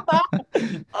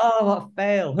 Oh, what a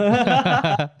fail.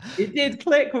 It did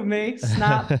click with me.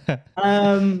 Snap.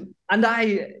 And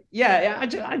I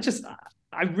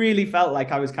really felt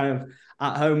like I was kind of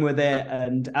at home with it,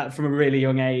 and from a really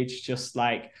young age, just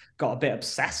like got a bit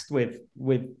obsessed with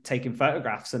taking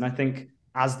photographs. And I think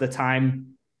as the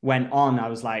time went on, I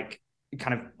was like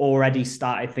kind of already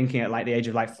started thinking at like the age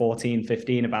of like 14,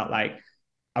 15 about like,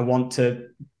 I want to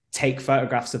take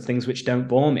photographs of things which don't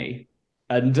bore me.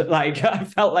 And like, I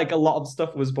felt like a lot of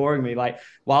stuff was boring me. Like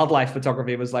wildlife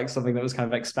photography was like something that was kind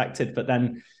of expected, but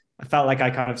then I felt like I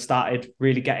kind of started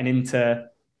really getting into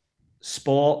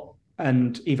sport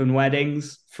and even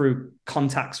weddings through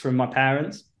contacts from my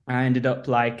parents. I ended up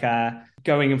like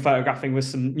going and photographing with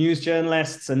some news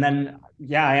journalists. And then,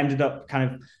 I ended up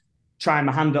kind of trying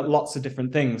my hand at lots of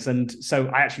different things. And so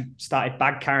I actually started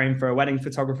bag carrying for a wedding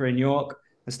photographer in York.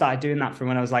 I started doing that from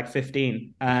when I was like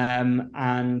 15.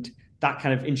 And that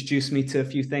kind of introduced me to a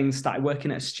few things, started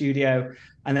working at a studio.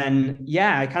 And then,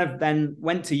 I kind of then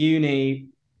went to uni,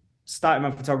 started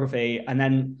my photography, and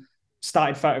then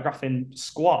started photographing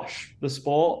squash, the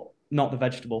sport, not the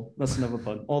vegetable. That's another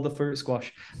pun. Or the fruit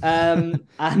squash. And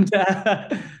I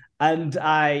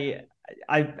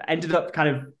ended up kind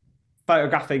of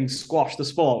photographing squash, the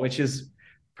sport, which is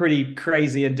pretty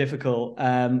crazy and difficult.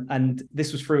 And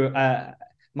this was through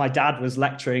my dad was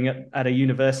lecturing at a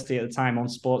university at the time on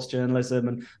sports journalism,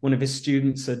 and one of his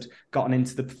students had gotten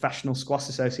into the Professional Squash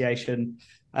Association,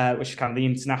 which is kind of the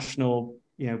international,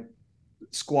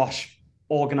 squash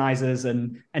organizers,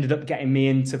 and ended up getting me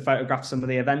in to photograph some of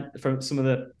the event from some of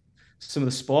the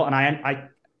sport. And I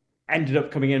ended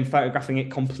up coming in photographing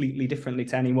it completely differently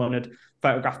to anyone had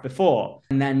photographed before.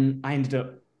 And then I ended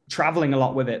up traveling a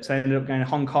lot with it. So I ended up going to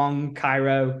Hong Kong,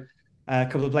 Cairo, a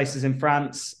couple of places in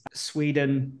France,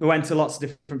 Sweden. We went to lots of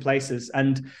different places,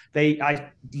 and I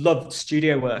loved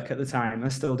studio work at the time. I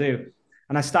still do.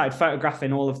 And I started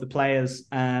photographing all of the players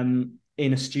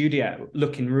in a studio,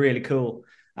 looking really cool.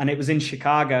 And it was in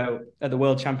Chicago at the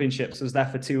World Championships. I was there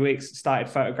for 2 weeks, started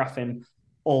photographing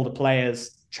all the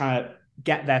players, trying to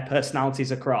get their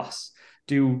personalities across,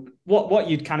 do what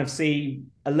you'd kind of see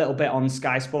a little bit on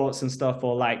Sky Sports and stuff,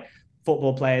 or like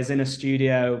football players in a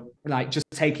studio, like just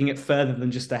taking it further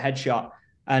than just a headshot.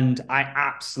 And I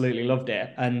absolutely loved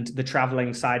it. And the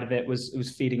traveling side of it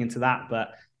was feeding into that.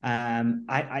 But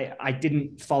I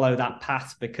didn't follow that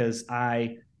path because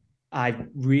I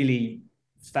really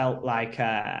felt like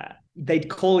they'd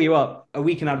call you up a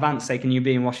week in advance, say, can you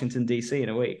be in Washington, D.C. in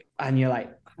a week? And you're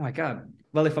like, oh my God,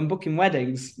 well, if I'm booking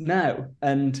weddings, no.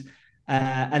 And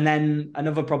then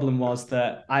another problem was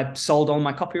that I sold all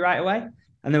my copyright away.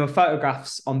 And there were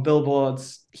photographs on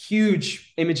billboards,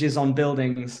 huge images on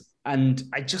buildings. And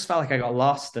I just felt like I got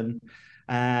lost. And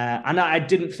I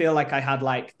didn't feel like I had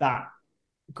like that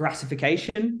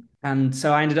gratification. And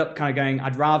so I ended up kind of going,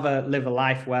 I'd rather live a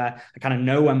life where I kind of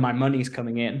know when my money's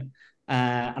coming in,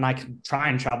 and I can try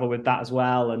and travel with that as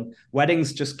well. And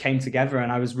weddings just came together.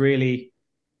 And I was really,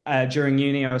 during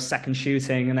uni, I was second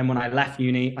shooting. And then when I left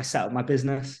uni, I set up my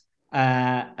business.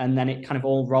 And then it kind of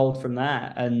all rolled from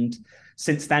there. And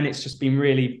since then, it's just been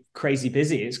really crazy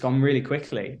busy. It's gone really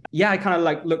quickly. I kind of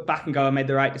like look back and go, I made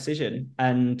the right decision.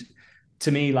 And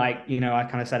to me, like, I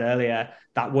kind of said earlier,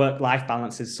 that work-life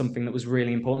balance is something that was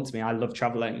really important to me. I love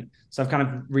traveling. So I've kind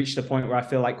of reached a point where I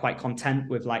feel like quite content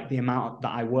with like the amount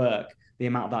that I work, the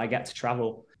amount that I get to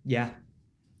travel. Yeah,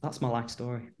 that's my life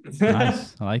story.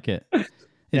 Nice. I like it.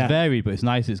 It's varied, but it's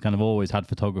nice. It's kind of always had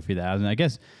photography there. And I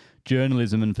guess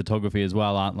journalism and photography as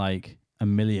well aren't like a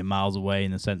million miles away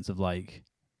in the sense of like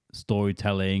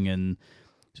storytelling, and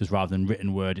just rather than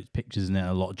written word, it's pictures in it.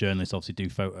 A lot of journalists obviously do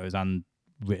photos and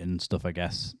written stuff, I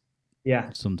guess. Yeah,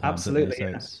 sometimes. Absolutely.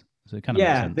 So it kind of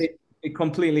makes sense. It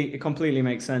completely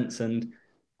makes sense. And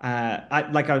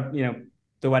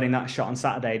the wedding that I shot on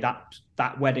Saturday,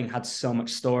 that wedding had so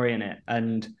much story in it,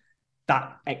 and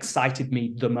that excited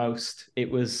me the most. It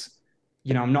was,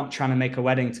 I'm not trying to make a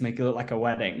wedding to make it look like a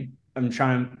wedding. I'm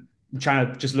trying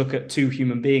to just look at two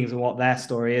human beings and what their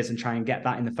story is, and try and get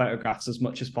that in the photographs as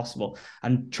much as possible,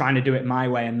 and trying to do it my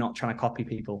way and not trying to copy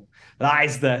people. That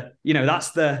is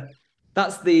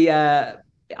that's the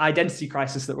identity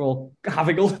crisis that we're all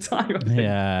having all the time.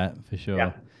 Yeah, for sure.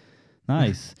 Yeah.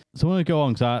 Nice. So I want to go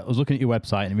on, because I was looking at your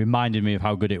website and it reminded me of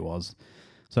how good it was.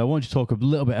 So I want you to talk a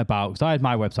little bit about, because I had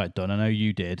my website done, I know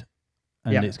you did.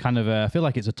 And it's kind of, I feel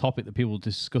like it's a topic that people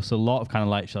discuss a lot, of kind of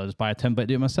like, should I just buy a template,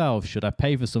 do it myself? Should I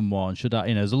pay for someone? Should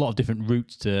I, there's a lot of different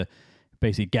routes to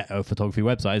basically get a photography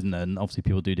website, isn't there? And obviously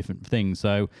people do different things.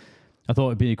 So I thought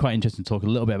it'd be quite interesting to talk a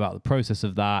little bit about the process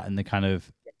of that and the kind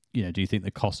of, do you think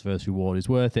the cost versus reward is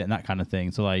worth it and that kind of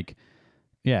thing. So like,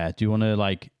 yeah, do you want to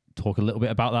like talk a little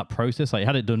bit about that process? Like you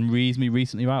had it done reasonably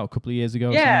recently, right? A couple of years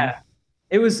ago. Yeah,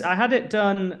 I had it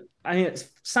done. I mean, it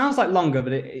sounds like longer,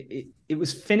 but it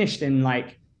was finished in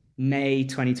like May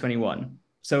 2021.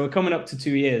 So we're coming up to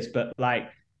 2 years, but like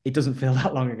it doesn't feel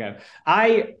that long ago.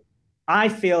 I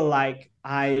feel like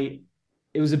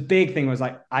it was a big thing. Was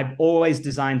like I've always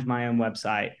designed my own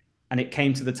website, and it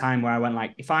came to the time where I went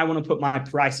like, if I want to put my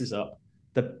prices up,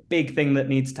 the big thing that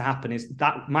needs to happen is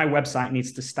that my website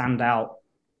needs to stand out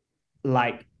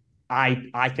like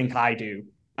I think I do.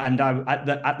 And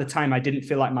at the time, I didn't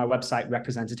feel like my website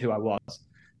represented who I was.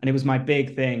 And it was my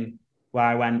big thing where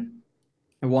I went,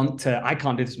 I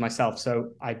can't do this myself.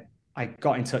 So I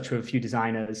got in touch with a few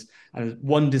designers, and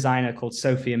one designer called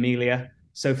Sophie Amelia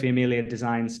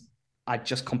Designs. I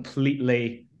just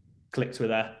completely clicked with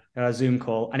her at a Zoom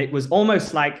call. And it was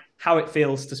almost like how it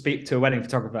feels to speak to a wedding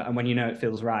photographer and when it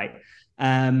feels right.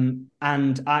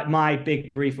 My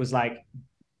big brief was like,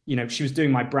 she was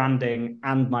doing my branding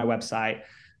and my website.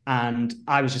 And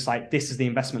I was just like, this is the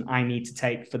investment I need to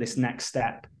take for this next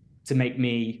step to make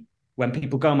me, when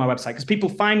people go on my website, because people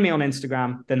find me on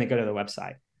Instagram, then they go to the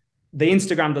website. The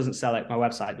Instagram doesn't sell it, my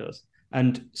website does.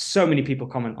 And so many people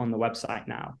comment on the website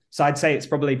now. So I'd say it's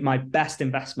probably my best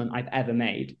investment I've ever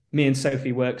made. Me and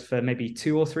Sophie worked for maybe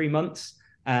 2 or 3 months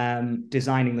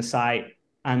designing the site.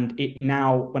 And it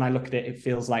now, when I look at it, it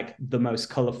feels like the most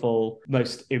colorful,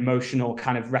 most emotional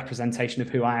kind of representation of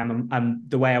who I am and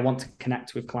the way I want to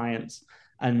connect with clients.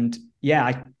 And yeah,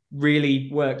 I really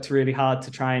worked really hard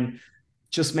to try and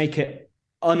just make it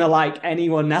unlike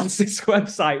anyone else's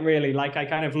website, really. Like I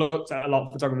kind of looked at a lot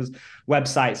of photographers'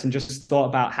 websites and just thought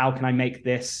about how can I make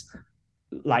this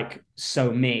like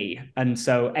so me. And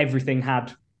so everything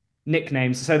had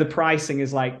nicknames. So the pricing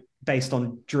is like based on a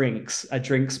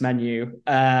drinks menu.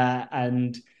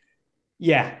 And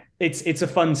yeah, it's a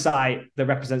fun site that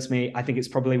represents me. I think it's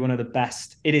probably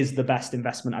it is the best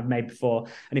investment I've made before.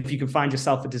 And if you can find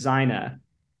yourself a designer,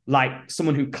 like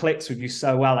someone who clicks with you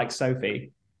so well, like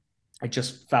Sophie, I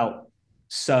just felt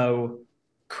so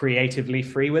creatively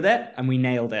free with it, and we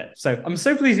nailed it. So I'm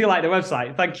so pleased you like the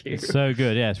website. Thank you. It's so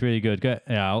good. Yeah, it's really good.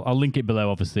 Yeah, I'll link it below,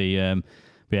 obviously. But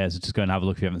yeah, so just go and have a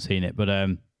look if you haven't seen it. But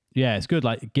yeah, it's good.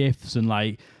 Like GIFs and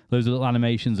like those little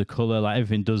animations of color, like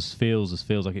everything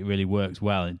feels like it really works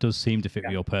well. And it does seem to fit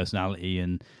with your personality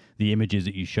and the images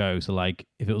that you show. So like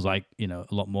if it was like, a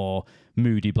lot more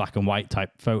moody black and white type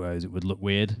photos, it would look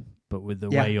weird. But with the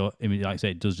way your image, like I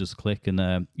say, it does just click.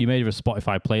 And you made a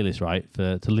Spotify playlist, right,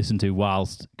 to listen to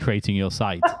whilst creating your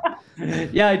site.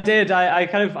 Yeah, I did.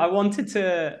 I wanted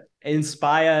to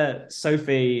inspire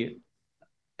Sophie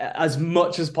as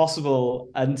much as possible,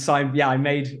 and so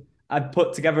I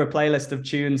put together a playlist of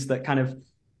tunes that kind of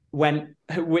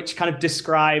which kind of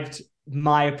described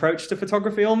my approach to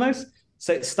photography almost.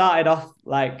 So it started off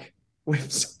like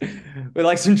with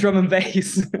like some drum and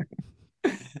bass.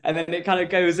 And then it kind of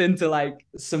goes into like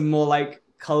some more like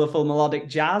colorful melodic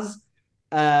jazz.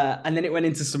 And then it went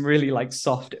into some really like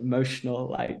soft, emotional,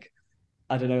 like,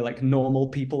 I don't know, like normal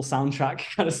people soundtrack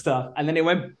kind of stuff. And then it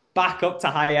went back up to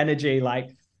high energy, like,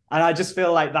 and I just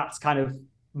feel like that's kind of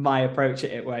my approach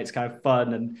at it, where it's kind of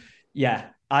fun. And yeah,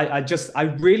 I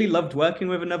really loved working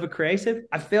with another creative.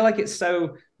 I feel like it's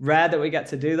so rare that we get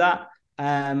to do that.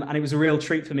 And it was a real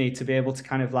treat for me to be able to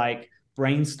kind of like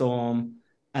brainstorm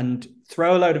and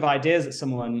throw a load of ideas at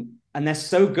someone. And they're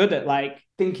so good at like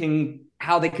thinking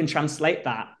how they can translate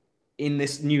that in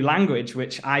this new language,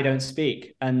 which I don't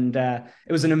speak. And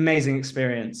it was an amazing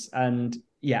experience. And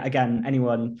yeah, again,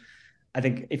 anyone, I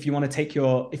think if you want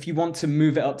to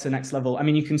move it up to the next level, I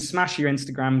mean, you can smash your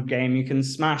Instagram game, you can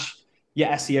smash your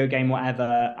SEO game,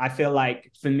 whatever. I feel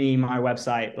like for me, my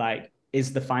website like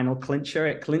is the final clincher.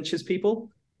 It clinches people.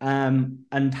 And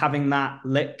having that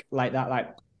lick like that, like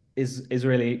is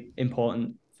really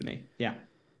important for me. Yeah.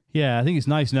 Yeah, I think it's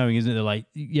nice knowing, isn't it, that like,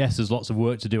 yes, there's lots of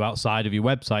work to do outside of your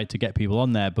website to get people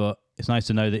on there, but it's nice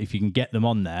to know that if you can get them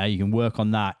on there, you can work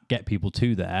on that, get people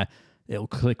to there, it'll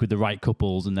click with the right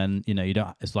couples, and then, you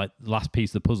don't, it's like the last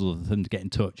piece of the puzzle for them to get in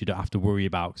touch. You don't have to worry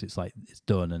about, because it's like, it's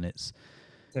done and it's,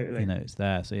 totally. It's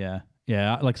there. So yeah.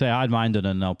 Yeah, like I say, I had mine done,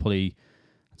 and I'll probably,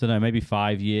 I don't know, maybe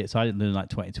 5 years. So I didn't do like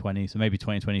 2020. So maybe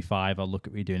 2025, I'll look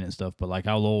at redoing it and stuff. But like,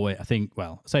 I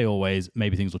say always,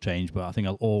 maybe things will change, but I think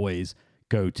I'll always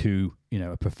go to,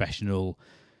 a professional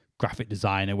graphic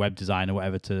designer, web designer,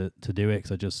 whatever to do it.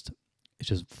 Because it's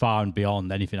just far and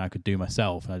beyond anything I could do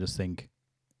myself. And I just think,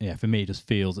 yeah, for me, it just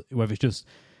feels, whether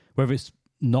it's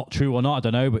not true or not, I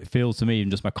don't know, but it feels to me,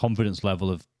 and just my confidence level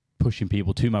of pushing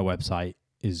people to my website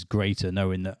is greater,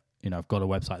 knowing that, I've got a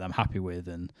website that I'm happy with.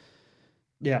 And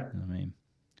yeah, I mean,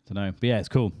 I don't know, but yeah, it's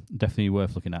cool. Definitely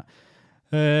worth looking at.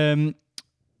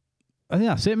 I think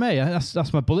that's it, mate.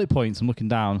 That's my bullet points. I'm looking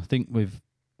down. I think we've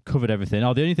covered everything.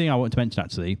 Oh, the only thing I want to mention,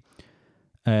 actually,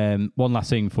 one last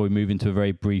thing before we move into a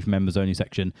very brief members only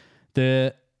section.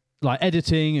 The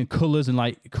editing and colours, and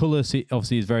colours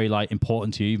obviously is very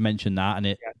important to you. You've mentioned that, and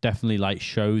it definitely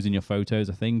shows in your photos,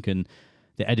 I think, and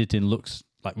the editing looks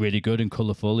really good and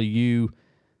colourful.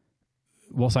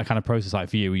 What's that kind of process like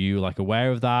for you? Are you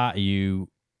aware of that? Are you?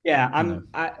 Yeah,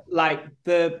 I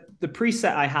the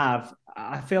preset I have.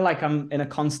 I feel like I'm in a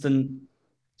constant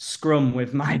scrum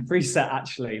with my preset.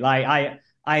 Actually,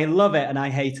 I love it and I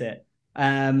hate it.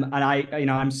 And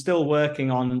I'm still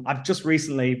working on. I've just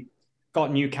recently got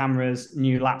new cameras,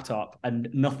 new laptop, and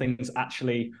nothing's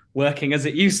actually working as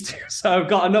it used to. So I've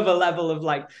got another level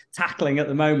of tackling at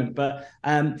the moment. But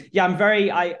yeah,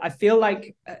 I feel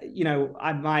like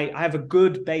I have a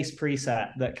good base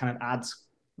preset that kind of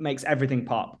makes everything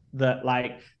pop. That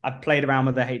I've played around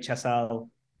with the HSL,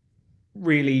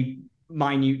 really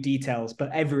minute details, but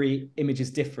every image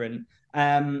is different.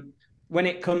 When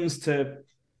it comes to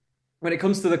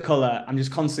the color, I'm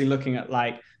just constantly looking at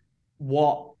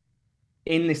what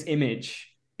in this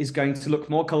image is going to look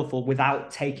more colorful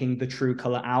without taking the true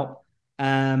color out.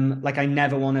 I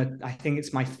never want to. I think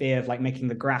it's my fear of making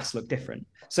the grass look different.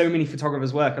 So many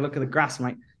photographers work. I look at the grass, I'm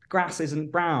like, grass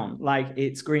isn't brown,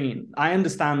 it's green. I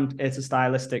understand it's a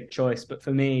stylistic choice, but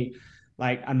for me,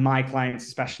 and my clients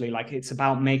especially, it's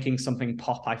about making something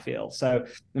pop, I feel. So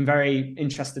I'm very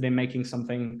interested in making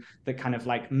something that kind of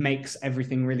makes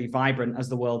everything really vibrant as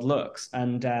the world looks.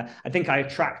 And I think I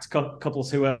attract couples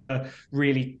who are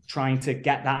really trying to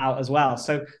get that out as well.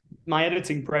 So my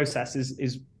editing process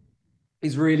is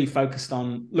really focused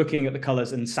on looking at the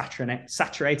colors and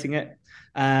saturating it.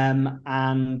 I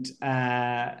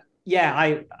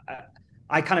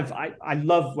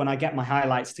love when I get my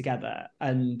highlights together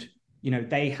and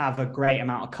they have a great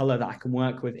amount of color that I can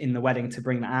work with in the wedding to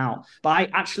bring that out. But I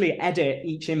actually edit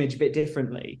each image a bit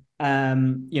differently.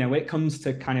 When it comes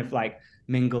to kind of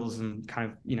mingles and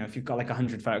kind of, if you've got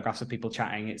 100 photographs of people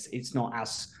chatting, it's not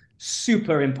as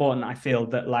super important, I feel,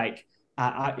 that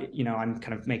I'm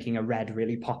kind of making a red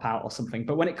really pop out or something.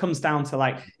 But when it comes down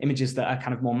to images that are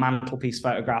kind of more mantelpiece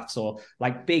photographs or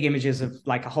big images of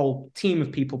a whole team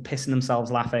of people pissing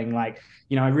themselves laughing,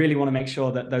 I really want to make sure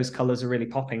that those colors are really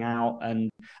popping out. And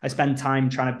I spend time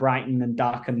trying to brighten and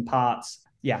darken parts.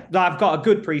 Yeah, I've got a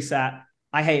good preset.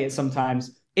 I hate it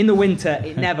sometimes. In the winter,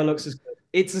 it never looks as good.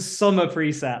 It's a summer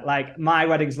preset. My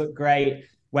weddings look great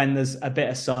when there's a bit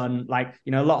of sun. A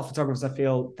lot of photographers, I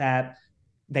feel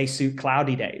they suit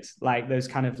cloudy days, those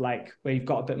kind of where you've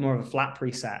got a bit more of a flat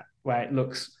preset where it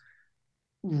looks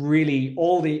really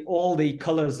all the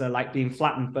colors are being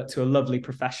flattened, but to a lovely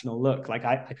professional look.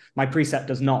 My preset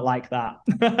does not like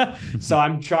that. So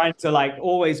I'm trying to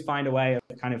always find a way of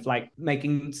kind of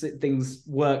making things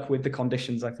work with the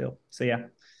conditions, I feel. So yeah.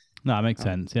 No, it makes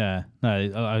sense. Yeah,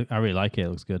 no, I really like it. It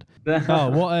looks good.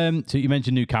 What? So you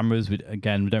mentioned new cameras. We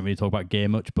don't really talk about gear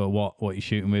much, but what you're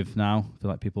shooting with now? I feel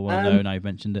like people want to know now you've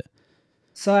mentioned it.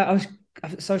 So I was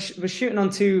shooting on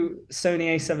two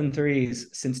Sony A7 IIIs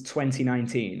since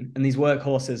 2019, and these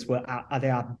workhorses they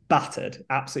are battered,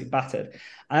 absolutely battered.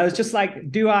 And I was just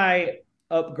do I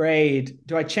upgrade?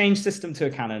 Do I change system to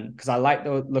a Canon because I like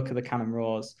the look of the Canon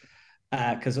RAWs?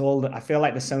 Because I feel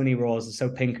like the Sony RAWs are so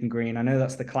pink and green. I know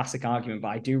that's the classic argument,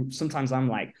 but sometimes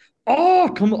I'm oh,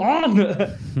 come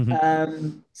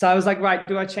on. So I was right,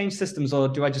 do I change systems or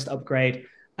do I just upgrade?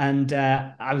 And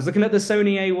I was looking at the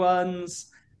Sony A1s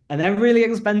and they're really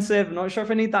expensive. I'm not sure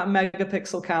if I need that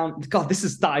megapixel count. God, this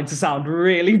is starting to sound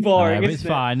really boring. But it's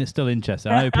fine. It's still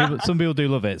interesting. I know some people do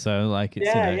love it. So it's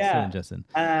still interesting.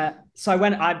 So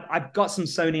I've got some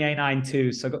Sony A9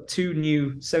 II. So I've got two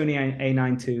new Sony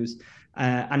A9 IIs.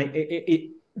 And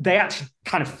they actually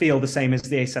kind of feel the same as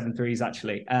the A7 IIIs,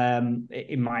 actually,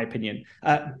 in my opinion.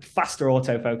 Faster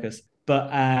autofocus,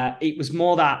 but it was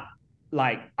more that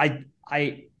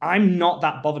I'm not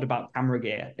that bothered about camera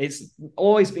gear. It's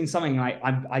always been something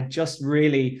I just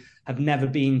really have never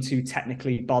been too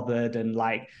technically bothered, and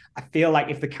I feel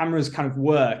if the cameras kind of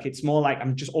work, it's more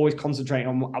I'm just always concentrating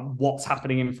on what's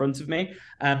happening in front of me.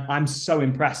 I'm so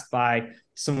impressed by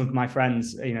some of my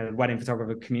friends, the wedding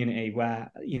photographer community, where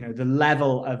the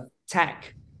level of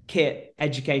tech kit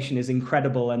education is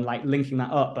incredible and linking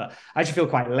that up, but I actually feel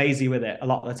quite lazy with it a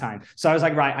lot of the time. So I was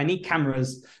right, I need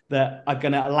cameras that are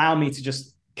going to allow me to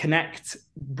just connect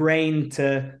brain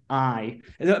to eye.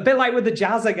 It's a bit like with the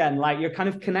jazz again, like you're kind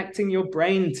of connecting your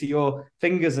brain to your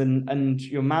fingers and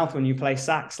your mouth when you play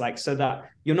sax, like so that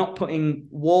you're not putting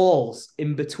walls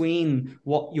in between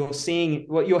what you're seeing,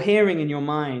 what you're hearing in your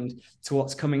mind to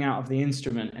what's coming out of the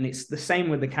instrument. And it's the same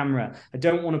with the camera. I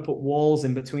don't want to put walls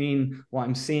in between what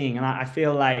I'm seeing. And I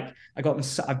feel like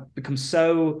I've become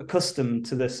so accustomed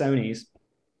to the Sonys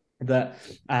that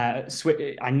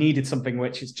I needed something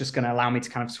which is just going to allow me to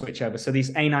kind of switch over. So these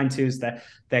A92s,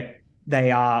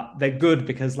 they're good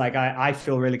because like I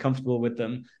feel really comfortable with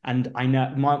them, and I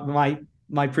know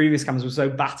my previous cameras were so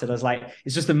battered. I was like,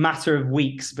 it's just a matter of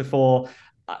weeks before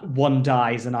one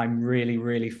dies, and I'm really,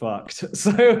 really fucked. So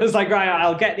it was like, right,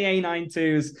 I'll get the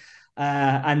A92s.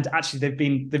 And actually,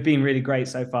 they've been really great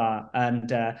so far. And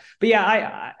but yeah,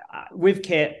 I with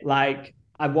kit, like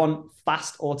I want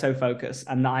fast autofocus,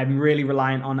 and I'm really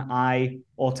reliant on eye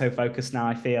autofocus now,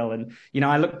 I feel. And, you know,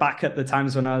 I look back at the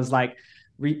times when I was like,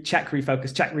 check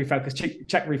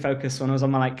refocus when I was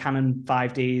on my like Canon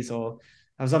 5Ds, or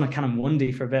I was on a Canon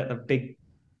 1D for a bit, the big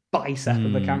bicep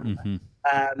of the camera.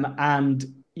 And,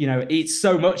 you know, it's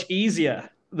so much easier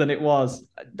than it was.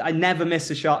 I never miss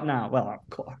a shot now. Well, of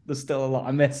course, there's still a lot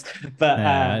I miss.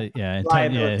 But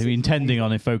intending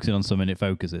on it, focusing on something, it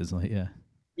focuses. Like,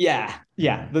 yeah.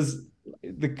 There's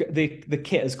the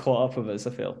kit has caught up with us,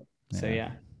 I feel. So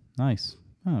yeah. Nice.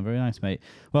 Oh, very nice, mate.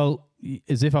 Well,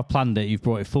 as if I planned it, you've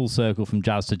brought it full circle from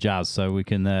jazz to jazz, so we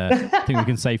can I think we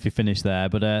can safely finish there.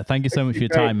 But thank you so much for your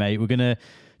time, mate. We're gonna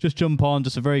just jump on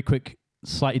just a very quick,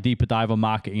 slightly deeper dive on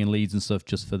marketing and leads and stuff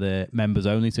just for the members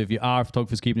only. So if you are a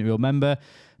Photographers Keeping It Real member,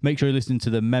 make sure you're listening to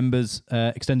the members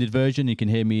extended version. You can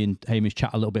hear me and Hamish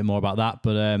chat a little bit more about that.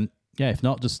 But yeah, if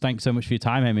not, just thanks so much for your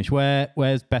time, Hamish.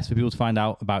 Where's best for people to find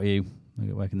out about you?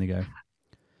 Where can they go?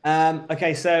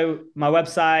 Okay, so my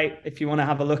website, if you want to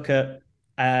have a look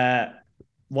at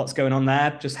what's going on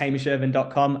there, just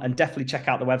hamishervin.com, and definitely check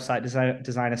out the website,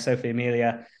 designer Sophie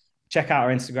Amelia. Check out our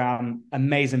Instagram,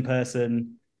 amazing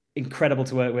person, incredible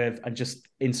to work with, and just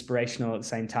inspirational at the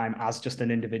same time as just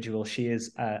an individual. She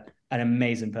is an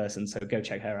amazing person, so go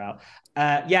check her out.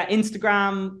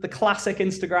 Instagram, the classic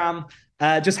Instagram,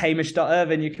 just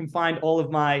hamish.irvin. You can find all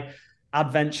of my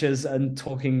adventures and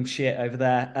talking shit over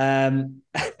there.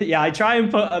 I try and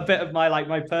put a bit of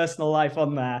my personal life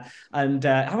on there. And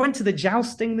I went to the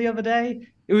jousting the other day.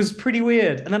 It was pretty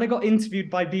weird. And then I got interviewed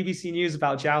by BBC News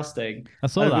about jousting. I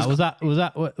saw that. Was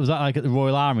that like at the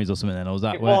Royal Armies or something then? Or was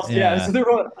that? It was.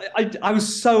 I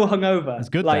was so hungover. It's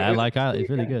good there. It's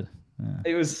really good.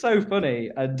 Yeah. It was so funny,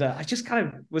 and I just kind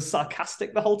of was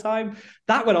sarcastic the whole time.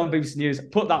 That went on BBC News.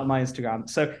 Put that on my Instagram.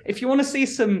 So if you want to see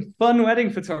some fun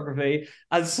wedding photography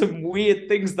and some weird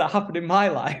things that happen in my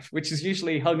life, which is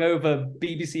usually hungover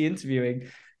BBC interviewing,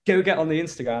 go get on the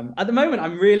Instagram. At the moment,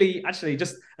 I'm really actually,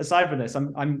 just aside from this,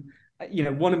 I'm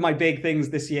one of my big things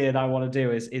this year that I want to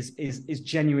do is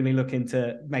genuinely look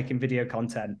into making video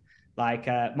content. Like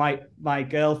my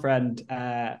girlfriend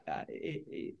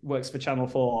works for Channel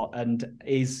 4 and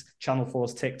is Channel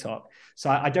 4's TikTok. So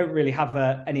I don't really have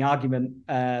any argument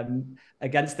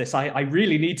against this. I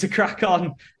really need to crack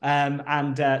on.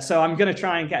 So I'm going to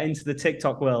try and get into the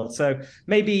TikTok world. So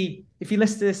maybe if you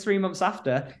listen to this 3 months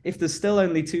after, if there's still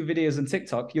only 2 videos on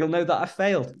TikTok, you'll know that I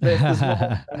failed. But if there's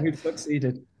more, who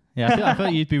succeeded. Yeah, I feel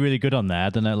like you'd be really good on there. I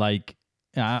don't know, like...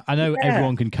 I know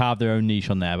everyone can carve their own niche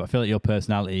on there, but I feel like your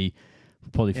personality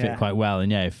would probably fit quite well.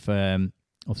 And if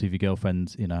obviously if your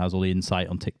girlfriend has all the insight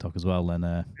on TikTok as well,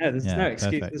 then there's no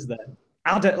excuse, is there?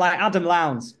 Adam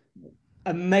Lowndes,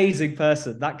 amazing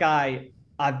person. That guy,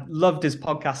 I've loved his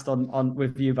podcast on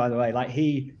with you, by the way. Like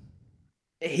he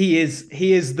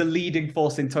is the leading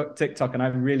force in TikTok, and I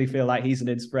really feel like he's an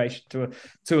inspiration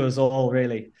to us all,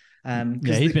 really.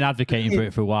 He's been advocating for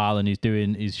it for a while, and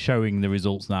he's showing the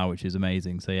results now, which is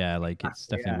amazing. So it's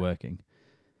definitely working.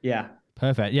 Yeah.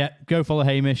 Perfect. Yeah. Go follow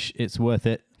Hamish. It's worth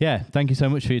it. Yeah. Thank you so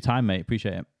much for your time, mate.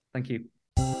 Appreciate it. Thank you.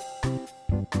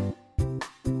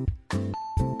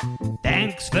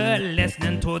 Thanks for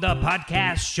listening to the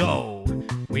podcast show.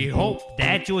 We hope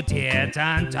that you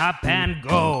didn't up and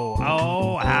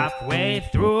go halfway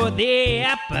through the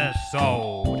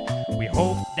episode. We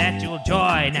hope that you'll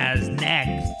join us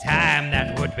next time.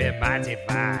 That would be mighty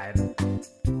fine.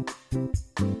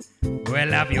 We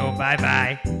love you.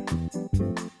 Bye-bye.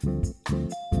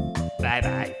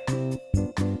 Bye-bye.